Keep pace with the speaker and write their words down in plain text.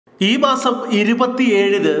ഈ മാസം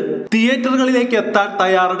 27-ന് തിയേറ്ററുകളിലേക്ക് എത്താൻ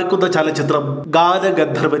തയ്യാറെടുക്കുന്ന ചലച്ചിത്രം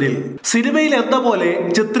ഗാനഗന്ധർവനിൽ സിനിമയിൽ എന്ന പോലെ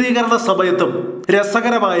ചിത്രീകരണ സമയത്തും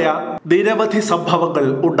രസകരമായ നിരവധി സംഭവങ്ങൾ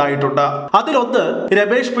ഉണ്ടായിട്ടുണ്ട്. അതിലൊന്ന്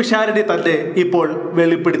രമേഷ് പിഷാരടി തന്നെ ഇപ്പോൾ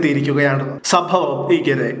വെളിപ്പെടുത്തിയിരിക്കുകയാണ്. സംഭവം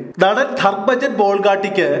ഇങ്ങനെ: നടൻ ധർമ്മജൻ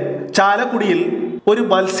ബോൾഗാട്ടിക്ക് ചാലക്കുടിയിൽ ഒരു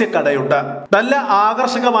മത്സ്യക്കടയുണ്ട്. നല്ല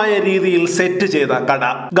ആകർഷകമായ രീതിയിൽ സെറ്റ് ചെയ്ത കട.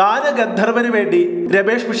 ഗാനഗന്ധർവന് വേണ്ടി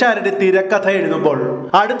രമേഷ് പിഷാരടി തിരക്കഥ എഴുതുമ്പോൾ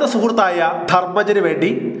അടുത്ത സുഹൃത്തായ ധർമ്മജന് വേണ്ടി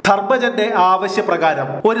ധർമ്മജന്റെ ആവശ്യപ്രകാരം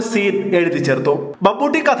ഒരു സീൻ എഴുതി ചേർത്തു.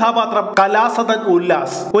 മമ്മൂട്ടി കഥാപാത്രം കലാസദൻ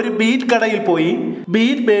ഉല്ലാസ് ഒരു മീൻ കടയിൽ പോയി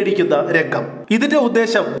മീൻ മേടിക്കുന്ന രംഗം. ഇതിന്റെ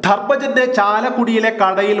ഉദ്ദേശം ധർമ്മജന്റെ ചാലക്കുടിയിലെ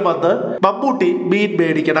കടയിൽ വന്ന് മമ്മൂട്ടി മീൻ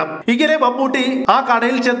മേടിക്കണം. ഇങ്ങനെ മമ്മൂട്ടി ആ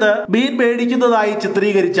കടയിൽ ചെന്ന് മീൻ മേടിക്കുന്നതായി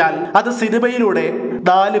ചിത്രീകരിച്ചാൽ അത് സിനിമയിലൂടെ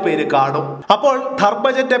 4 പേര് കാണും. അപ്പോൾ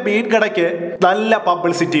ധർമ്മജന്റെ മീൻ കടയ്ക്ക് നല്ല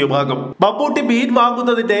പബ്ലിസിറ്റിയുമാകും. മമ്മൂട്ടി മീൻ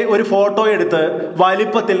വാങ്ങുന്നതിന്റെ ഒരു ഫോട്ടോ എടുത്ത്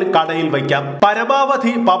വലിപ്പത്തിൽ കടയിൽ വയ്ക്കാം.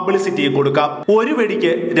 പരമാവധി പബ്ലിസിറ്റിയും കൊടുക്കാം. ഒരു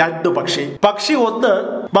വെടിക്ക് 2 പക്ഷി. പക്ഷി 1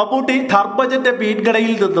 മമ്മൂട്ടി ധർമ്മജന്റെ മീൻ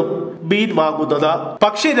കടയിൽ നിന്നും മീൻ വാങ്ങുന്നത്.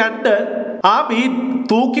 പക്ഷി 2 ആ മീൻ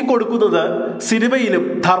തൂക്കി കൊടുക്കുന്നത് സിനിമയിലും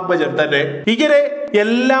ധർമ്മജൻ തന്നെ. ഇങ്ങനെ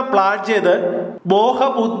എല്ലാം പ്ലാൻ ചെയ്ത്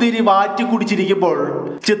മോഹമുന്തിരി വാറ്റി കുടിച്ചിരിക്കുമ്പോൾ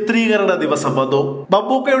ചിത്രീകരണ ദിവസം വന്നു.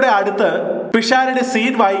 മമ്മൂക്കയുടെ അടുത്ത് പിഷാരടി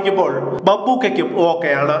സീൻ വായിക്കുമ്പോൾ മമ്മൂക്കയ്ക്കും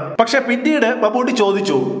ഓക്കെയാണ്. പക്ഷെ പിന്നീട് മമ്മൂട്ടി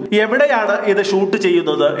ചോദിച്ചു എവിടെയാണ് ഇത് ഷൂട്ട്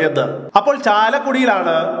ചെയ്യുന്നത് എന്ന്. അപ്പോൾ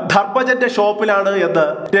ചാലക്കുടിയിലാണ്, ധർമ്മജന്റെ ഷോപ്പിലാണ് എന്ന്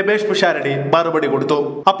രമേഷ് പിഷാരടി മറുപടി കൊടുത്തു.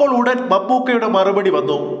 അപ്പോൾ ഉടൻ മമ്മൂക്കയുടെ മറുപടി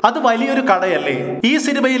വന്നു, അത് വലിയൊരു കടയല്ലേ? ഈ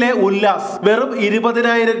സിനിമയിലെ ഉല്ലാസ് വെറും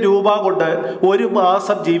 20,000 രൂപ കൊണ്ട് ഒരു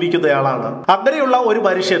മാസം ജീവിക്കുന്നയാളാണ്. അങ്ങനെയുള്ള ഒരു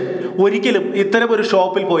മനുഷ്യൻ ഒരിക്കലും ഇത്തരം ഒരു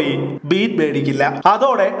ഷോപ്പിൽ പോയി മീൻ മേടിക്കില്ല.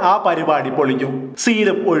 അതോടെ ആ പരിപാടി പൊളിഞ്ഞു.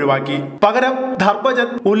 സീനും ഒഴിവാക്കി. പകരം ധർമ്മജൻ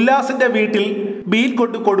ഉല്ലാസിന്റെ വീട്ടിൽ മീൻ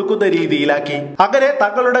കൊണ്ട് കൊടുക്കുന്ന രീതിയിലാക്കി. അങ്ങനെ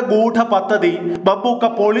തങ്ങളുടെ ഗൂഢ പദ്ധതി മമ്മൂക്ക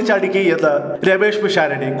പൊളിച്ചടുക്കി എന്ന് രമേഷ്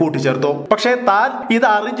പിഷാരടി കൂട്ടിച്ചേർത്തു. പക്ഷേ താൻ ഇത്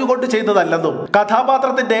അറിഞ്ഞുകൊണ്ട് ചെയ്തതല്ലെന്നും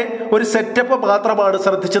കഥാപാത്രത്തിന്റെ ഒരു സെറ്റപ്പ് മാത്രമാണ്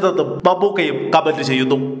ശ്രദ്ധിച്ചതെന്നും മമ്മൂക്കയും കമന്റ്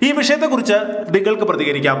ചെയ്യുന്നു. ഈ വിഷയത്തെക്കുറിച്ച് നിങ്ങൾക്ക്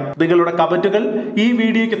പ്രതികരിക്കാം. നിങ്ങളുടെ കമന്റുകൾ ഈ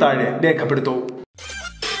വീഡിയോയ്ക്ക് താഴെ രേഖപ്പെടുത്തൂ.